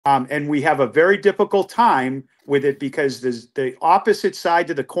And we have a very difficult time with it because the opposite side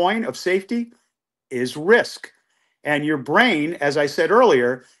to the coin of safety is risk. And your brain, as I said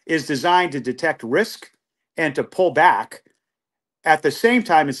earlier, is designed to detect risk and to pull back. At the same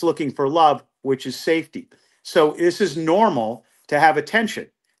time, it's looking for love, which is safety. So this is normal to have attention. Yeah.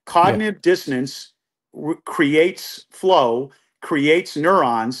 Cognitive dissonance creates flow, creates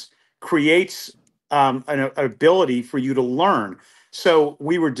neurons, creates an ability for you to learn. So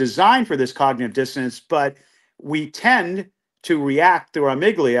we were designed for this cognitive dissonance, but we tend to react through our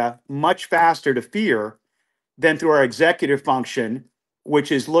amygdala much faster to fear than through our executive function,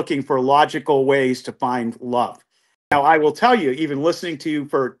 which is looking for logical ways to find love. Now, I will tell you, even listening to you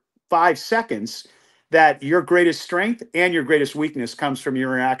for 5 seconds, that your greatest strength and your greatest weakness comes from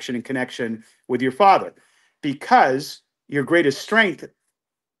your interaction and connection with your father, because your greatest strength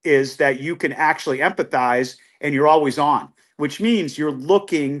is that you can actually empathize and you're always on, which means you're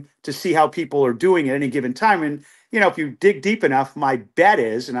looking to see how people are doing at any given time. And, if you dig deep enough, my bet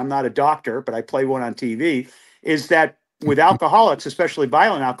is, and I'm not a doctor, but I play one on TV, is that with alcoholics, especially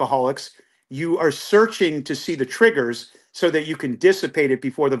violent alcoholics, you are searching to see the triggers so that you can dissipate it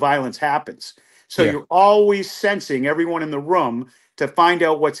before the violence happens. So Yeah. you're always sensing everyone in the room to find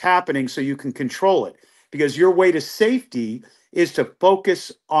out what's happening so you can control it. Because your way to safety is to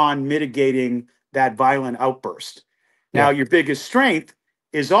focus on mitigating that violent outburst. Now, Yeah. your biggest strength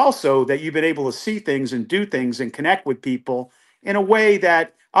is also that you've been able to see things and do things and connect with people in a way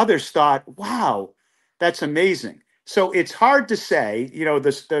that others thought, wow, that's amazing. So it's hard to say,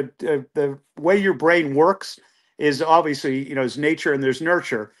 the way your brain works is obviously, there's nature and there's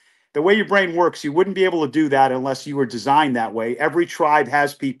nurture. The way your brain works, you wouldn't be able to do that unless you were designed that way. Every tribe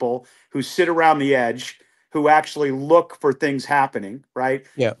has people who sit around the edge who actually look for things happening, right?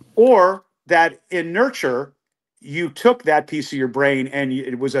 Yeah. Or that in nurture, you took that piece of your brain and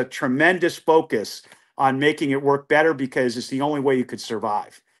it was a tremendous focus on making it work better because it's the only way you could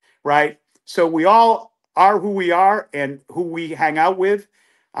survive, right? So we all are who we are and who we hang out with,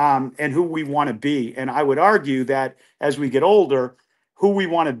 and who we want to be. And I would argue that as we get older, who we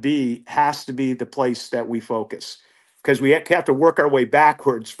want to be has to be the place that we focus, because we have to work our way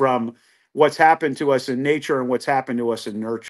backwards from what's happened to us in nature and what's happened to us in nurture.